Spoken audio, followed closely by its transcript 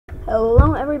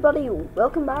Hello everybody,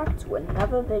 welcome back to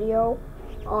another video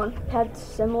on Pet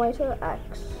Simulator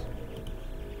X.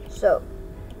 So,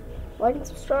 like and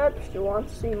subscribe if you want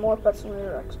to see more Pet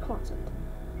Simulator X content.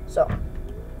 So,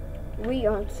 we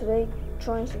are today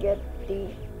trying to get the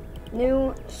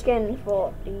new skin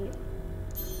for the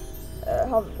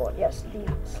hoverboard, yes,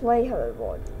 the Sleigh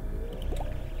hoverboard.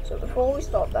 So before we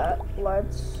start that,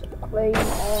 let's claim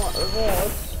our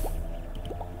rewards.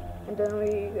 And then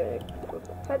we go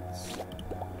to pets,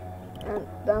 and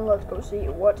then let's go see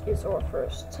what is our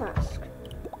first task.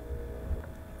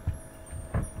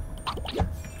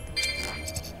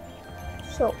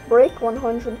 So break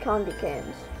 100 candy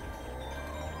canes.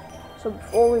 So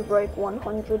before we break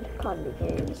 100 candy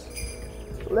canes,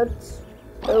 let's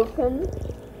open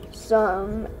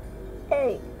some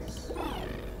eggs.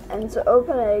 And to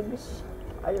open eggs,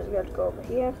 I just gotta go over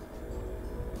here.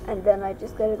 And then I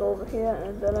just gotta go over here,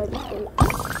 and then I just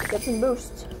get some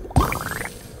boosts.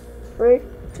 3,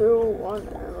 2, 1,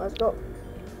 and let's go.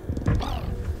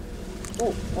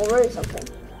 Ooh, already something.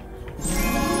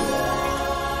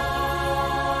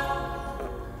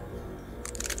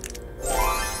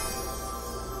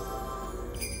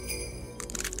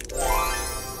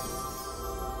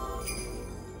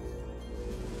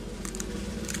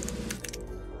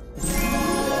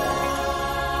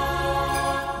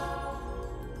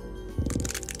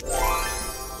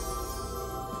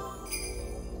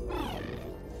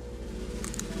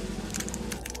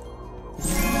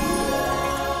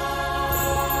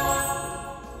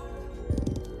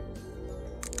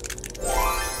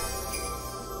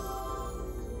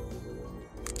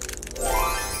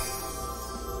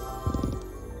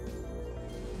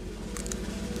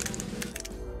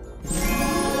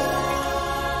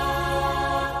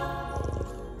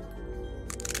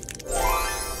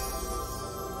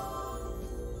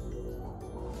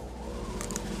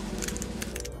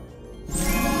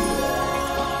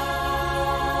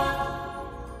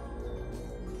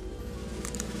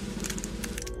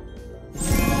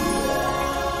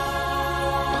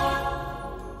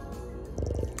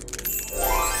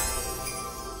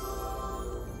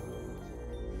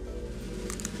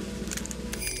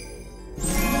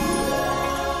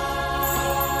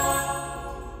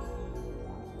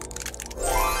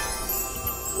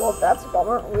 Well, that's a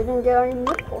bummer. We didn't get any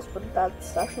nipples, but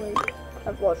that's actually kind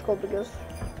of logical because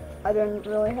I didn't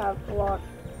really have a lot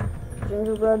of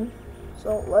gingerbread.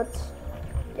 So let's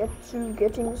get to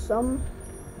getting some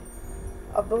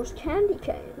of those candy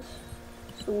canes.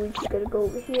 So we just gotta go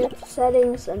over here to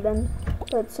settings and then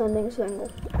put sending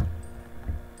single.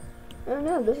 And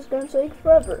yeah, this is gonna take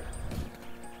forever.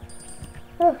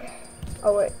 Okay.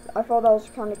 Oh wait, I thought that was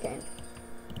a candy cane.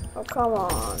 Oh, come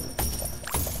on.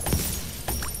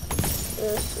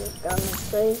 This is gonna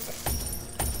take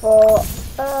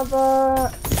forever.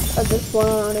 At this point, I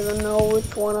don't even know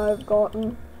which one I've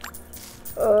gotten.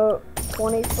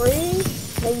 23?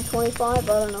 Maybe 25? I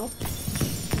don't know.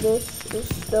 This is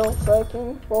still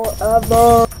taking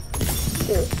forever.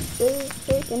 This is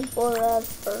taking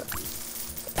forever.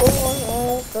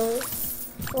 Forever.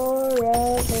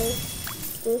 Forever.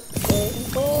 This is taking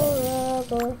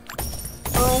forever.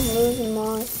 I'm losing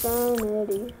my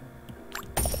sanity.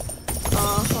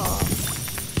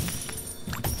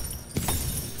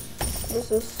 This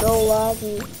is so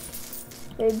laggy.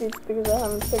 Maybe it's because I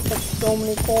haven't picked up so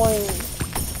many coins.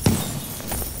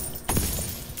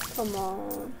 Come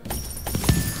on.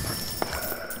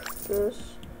 This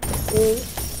is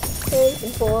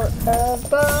taking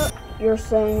forever. You're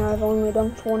saying I've only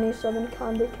done 27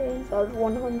 candy canes out of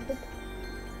 100?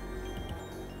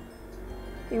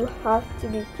 You have to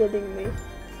be kidding me.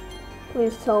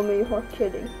 Please tell me you're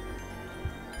kidding.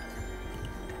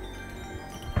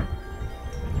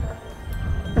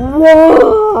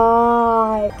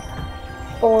 Why?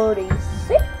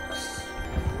 46?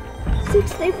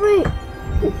 63?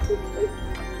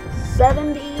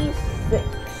 76?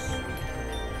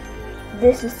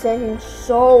 This is taking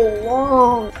so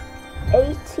long.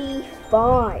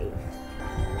 85?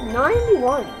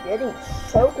 91? Getting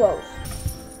so close.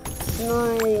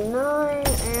 99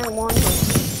 and 100.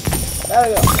 There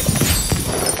we go.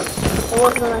 So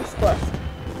what's the next quest?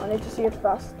 I need to see it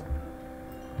fast.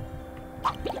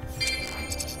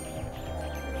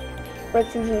 Break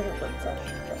 2 gingerbread touch.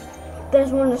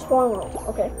 There's one in the spawn world.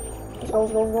 Okay. Let's go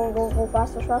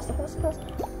fast.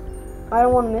 I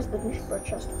don't want to miss the gingerbread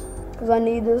chest. Because I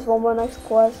need this for my next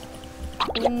quest.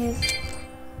 Please.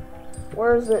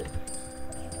 Where is it?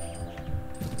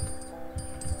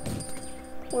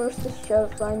 Where's this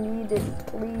chest? I need it,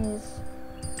 please.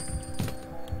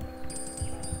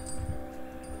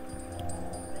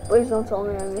 Please don't tell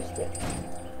me I missed it.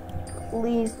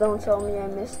 Please don't tell me I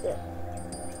missed it.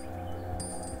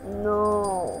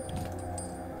 No.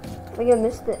 I think I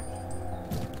missed it.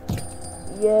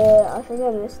 Yeah, I think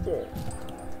I missed it.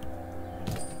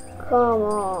 Come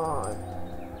on.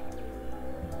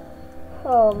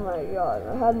 Oh my god,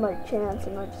 I had my chance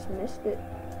and I just missed it.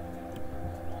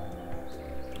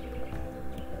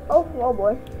 Oh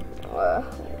boy. Well,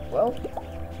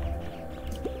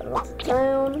 go to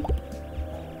town.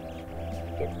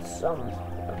 Get some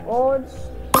boards.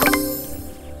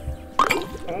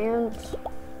 And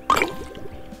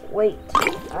wait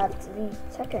at the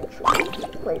tech entry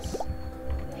place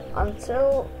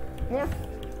until, yeah,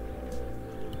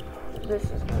 this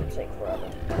is going to take forever.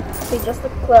 Okay, just to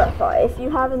clarify, if you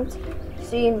haven't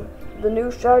seen the new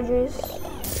strategies,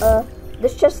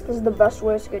 this chest is the best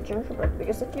way to get gingerbread,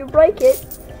 because if you break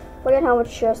it, look at how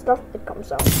much stuff it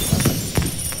comes out.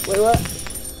 Wait, what?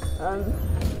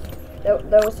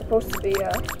 That was supposed to be,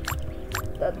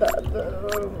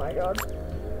 oh my god.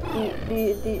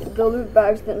 The loot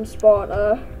bags didn't spawn,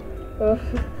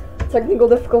 technical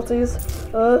difficulties.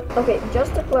 Okay,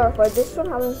 just to clarify, this one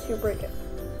happens if you break it.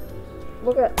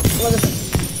 Look at this.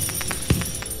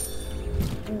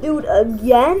 Dude,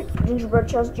 again? Gingerbread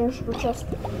chest. Yes,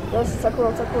 tech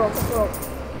roll.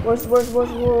 Where's?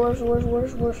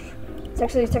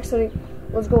 Tech city.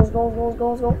 Let's go.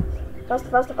 Fast.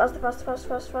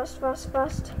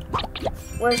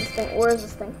 Where's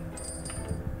this thing?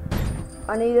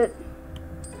 I need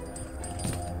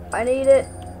it.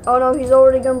 Oh no, he's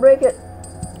already gonna break it.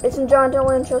 It's in giant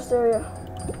alien chest area.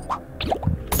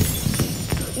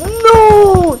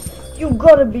 No! You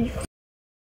gotta be